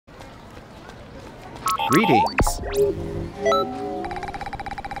Greetings.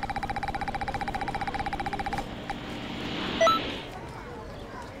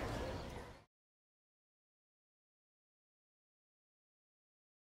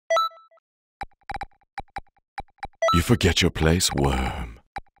 You forget your place, worm.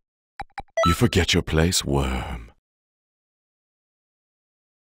 You forget your place, worm.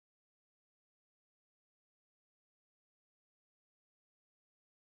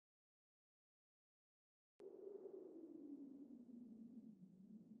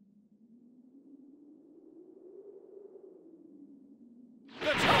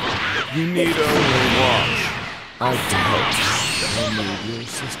 You need only watch. I doubt I need your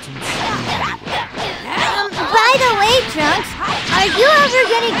assistance anyway. By the way, Trunks, are you ever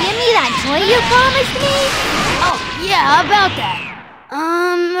gonna give me that toy you promised me? Oh, yeah, about that.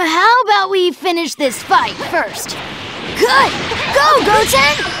 How about we finish this fight first? Good! Go,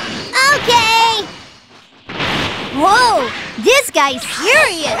 Goten! Okay! Whoa, this guy's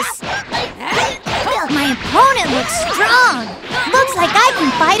serious! My opponent looks strong! Looks like I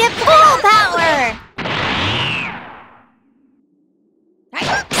can fight at full power!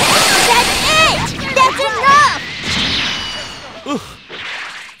 That's it! That's enough! Ugh,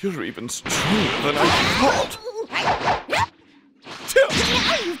 you're even stronger than I thought.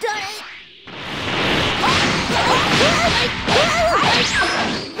 Now you've done it!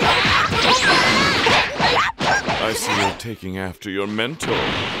 I see you're taking after your mentor,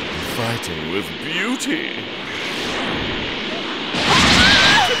 fighting with beauty.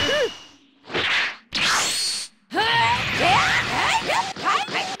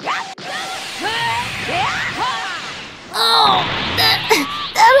 Oh, that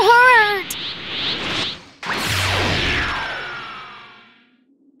hurt!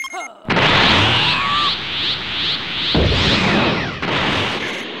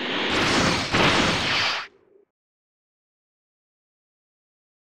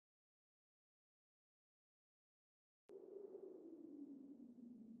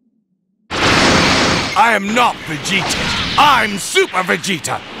 I am not Vegeta. I'm Super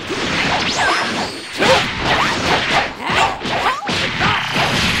Vegeta.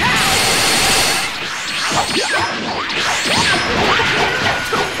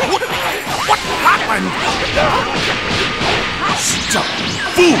 What happened? Stop,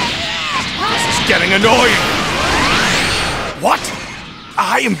 fool! This is getting annoying. What?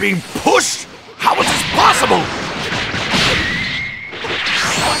 I am being pushed? How is this possible?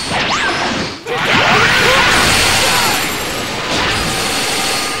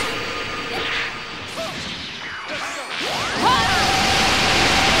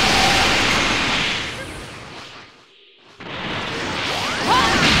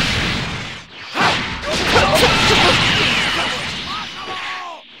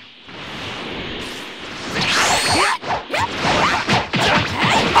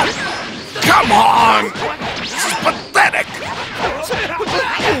 Come on! This is pathetic!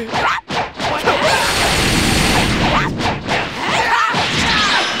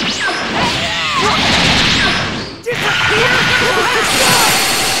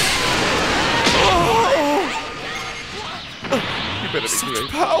 You better be such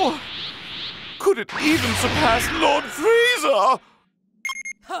power! Could it even surpass Lord Frieza?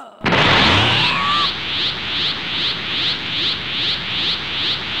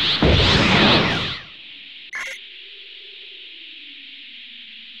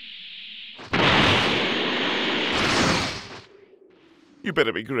 You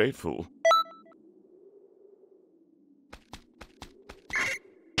better be grateful.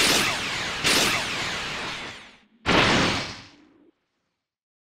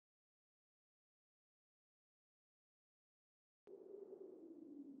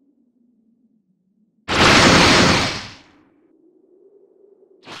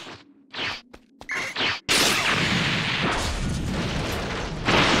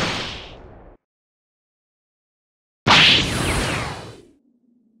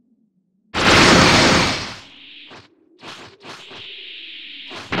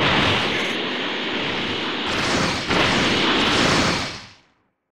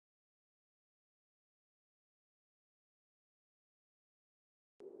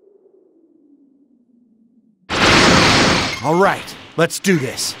 All right, let's do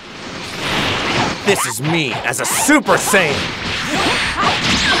this. This is me as a Super Saiyan.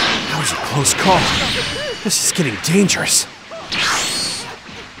 That was a close call. This is getting dangerous.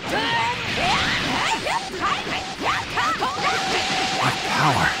 What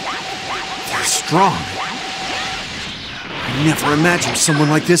power? They're strong. I never imagined someone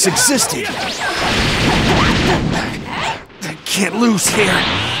like this existed. I can't lose here.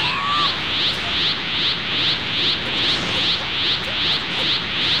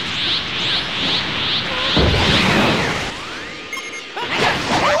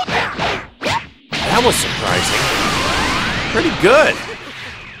 That was surprising. Pretty good.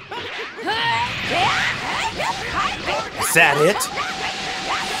 Is that it?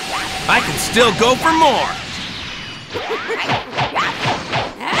 I can still go for more.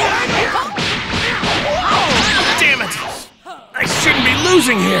 Damn it! I shouldn't be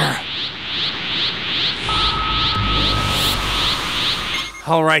losing here.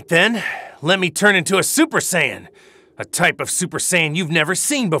 All right then, let me turn into a Super Saiyan. A type of Super Saiyan you've never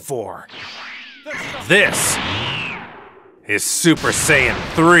seen before. This is Super Saiyan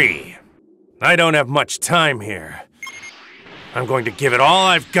 3. I don't have much time here. I'm going to give it all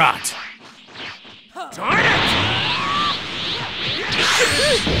I've got. Darn it!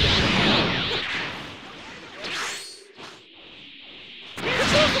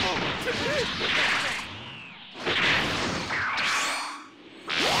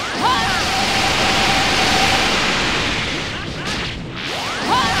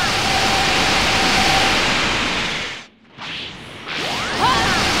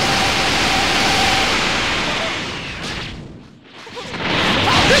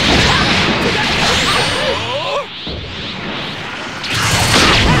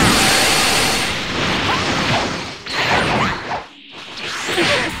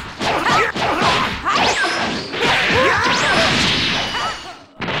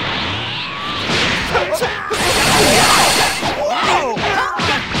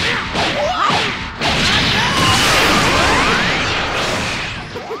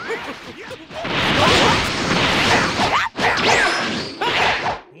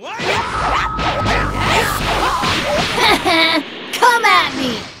 Come at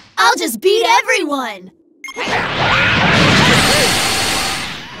me! I'll just beat everyone!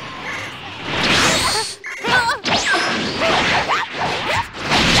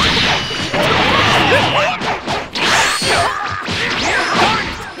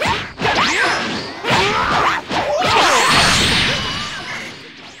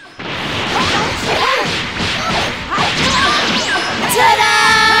 Ta-da!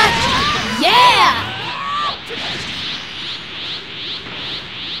 Yeah!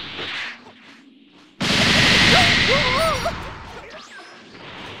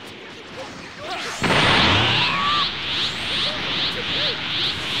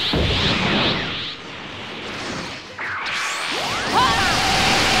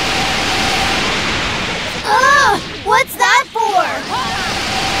 What's that for?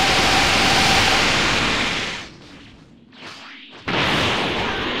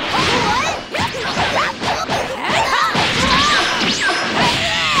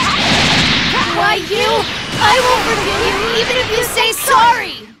 Why you? I won't forgive you even if you say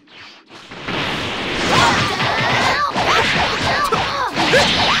sorry!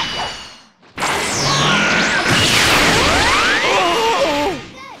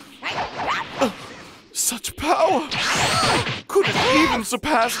 Such power! Could it even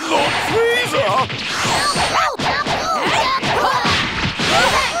surpass Lord Freezer?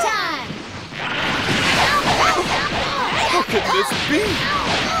 How can this be?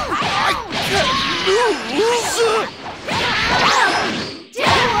 I can't lose!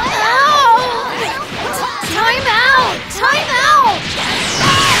 Time out! Time out!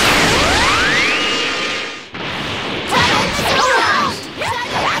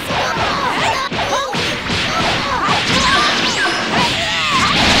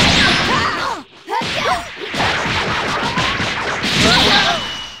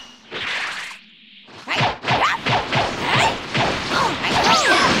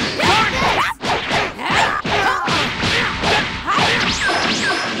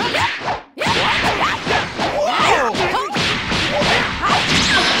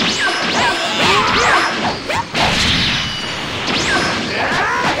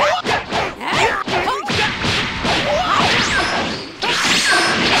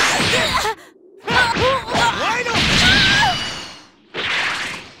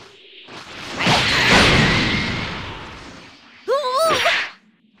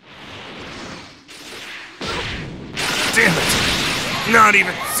 Damn it! Not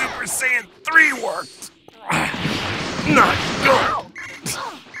even Super Saiyan 3 worked! Not good!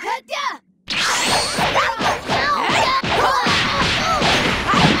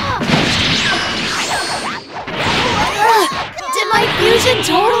 Did my fusion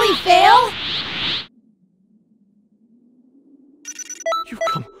totally fail? You've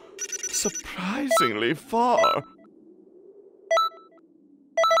come surprisingly far.